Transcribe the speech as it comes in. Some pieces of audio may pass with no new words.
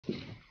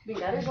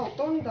Vinga, ara és el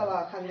torn de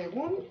la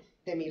Handegül,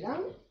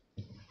 Demirhan,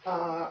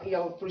 i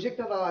el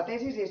projecte de la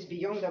tesi és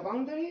Beyond the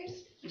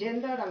Boundaries,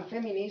 Gender and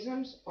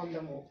Feminisms on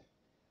the Move,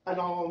 en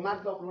el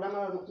marc del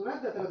programa de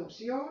doctorat de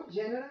Traducció,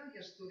 Gènere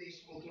i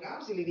Estudis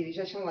Culturals, i li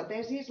dirigeixen la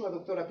tesi la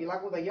doctora Pilar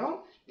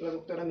Godelló i la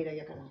doctora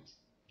Mireia Canals.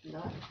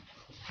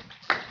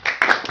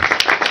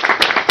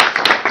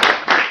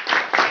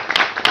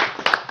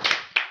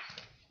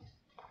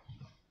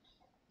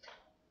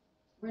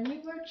 When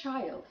you were a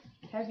child,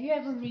 have you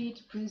ever read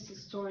princess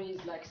stories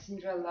like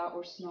Cinderella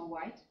or Snow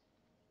White?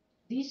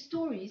 These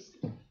stories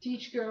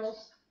teach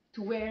girls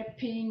to wear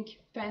pink,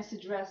 fancy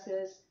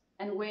dresses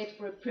and wait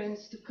for a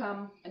prince to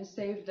come and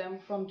save them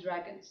from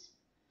dragons.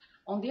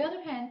 On the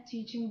other hand,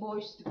 teaching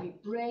boys to be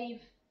brave,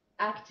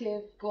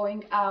 active,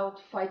 going out,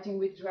 fighting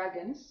with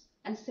dragons,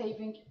 and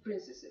saving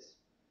princesses.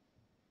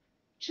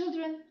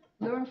 Children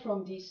learn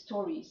from these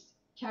stories,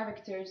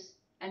 characters,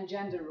 and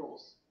gender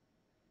roles.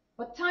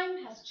 But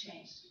time has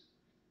changed.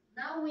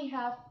 Now we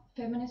have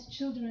feminist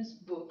children's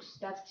books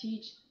that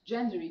teach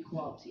gender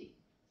equality,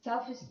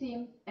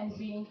 self-esteem, and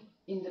being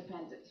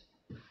independent.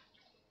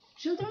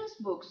 Children's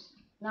books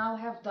now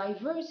have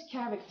diverse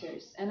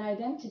characters and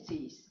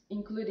identities,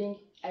 including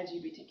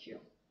LGBTQ.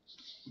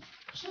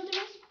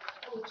 Children's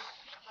books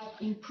have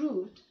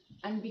improved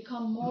and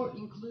become more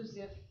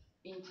inclusive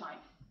in time.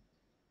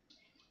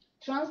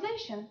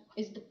 Translation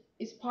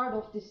is part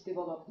of this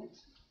development.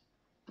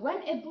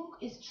 When a book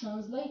is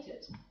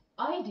translated,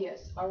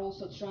 ideas are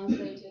also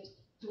translated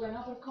to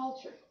another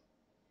culture.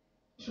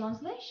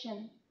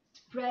 Translation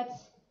spreads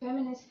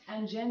feminist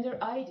and gender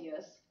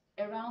ideas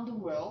around the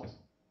world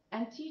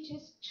and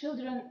teaches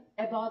children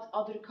about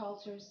other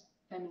cultures'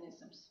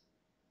 feminisms.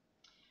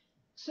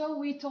 So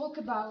we talk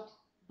about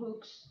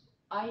books,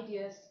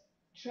 ideas,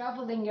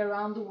 traveling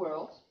around the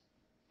world,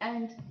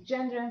 and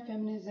gender and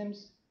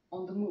feminisms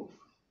on the move.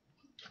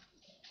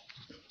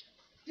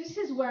 This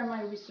is where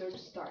my research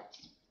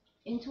starts.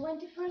 In the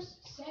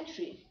 21st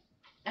century,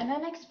 an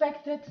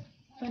unexpected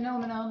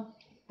phenomenon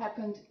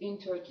happened in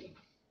Turkey,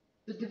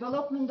 the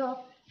development of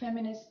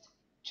feminist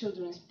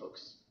children's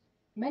books.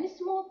 Many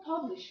small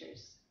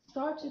publishers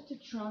started to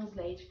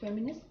translate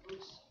feminist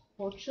books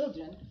for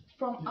children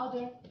from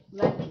other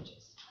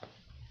languages.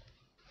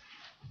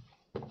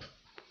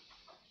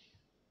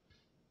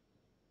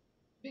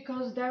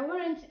 Because there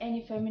weren't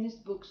any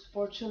feminist books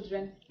for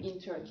children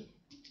in Turkey.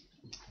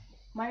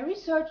 My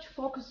research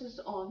focuses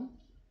on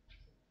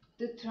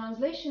the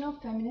translation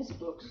of feminist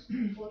books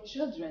for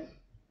children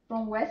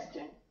from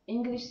Western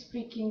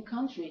English-speaking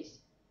countries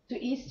to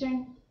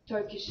Eastern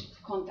Turkish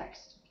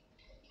context.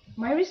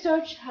 My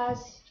research has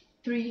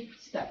 3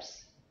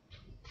 steps.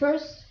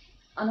 First,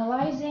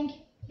 analyzing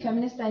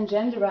feminist and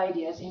gender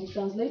ideas in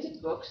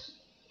translated books.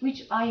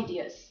 Which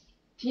ideas,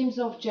 themes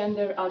of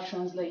gender are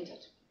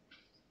translated?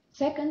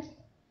 Second,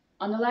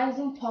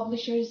 analyzing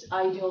publishers'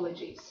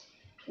 ideologies.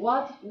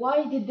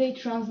 Why did they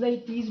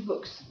translate these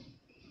books?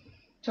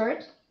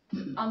 Third,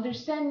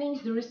 understanding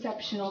the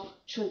reception of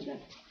children.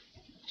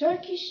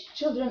 Turkish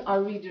children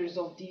are readers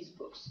of these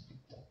books,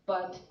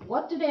 but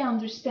what do they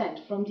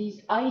understand from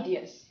these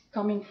ideas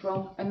coming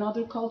from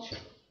another culture?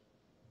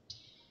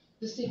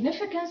 The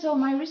significance of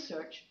my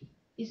research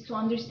is to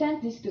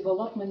understand this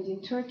development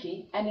in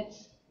Turkey and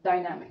its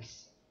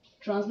dynamics.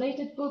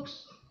 Translated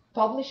books,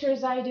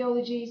 publishers'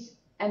 ideologies,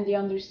 and the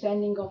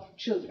understanding of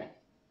children.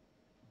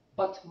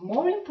 But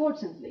more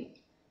importantly,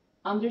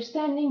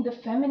 understanding the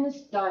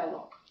feminist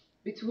dialogue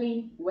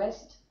between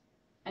West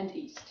and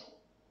East.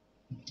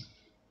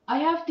 I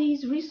have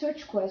these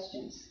research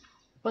questions,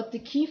 but the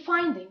key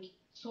finding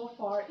so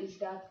far is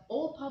that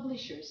all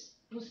publishers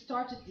who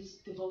started this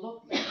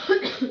development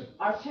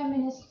are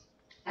feminist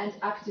and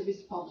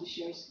activist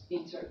publishers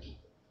in Turkey.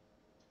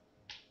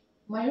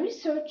 My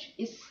research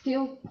is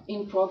still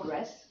in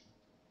progress,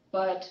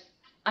 but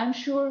I'm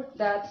sure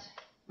that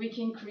we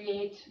can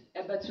create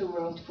a better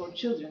world for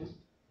children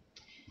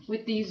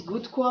with these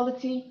good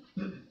quality,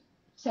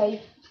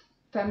 safe,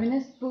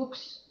 feminist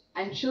books,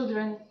 and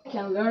children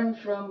can learn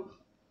from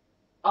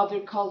other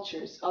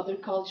cultures'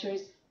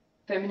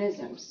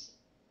 feminisms,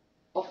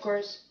 of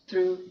course,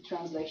 through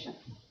translation.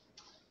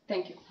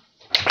 Thank you.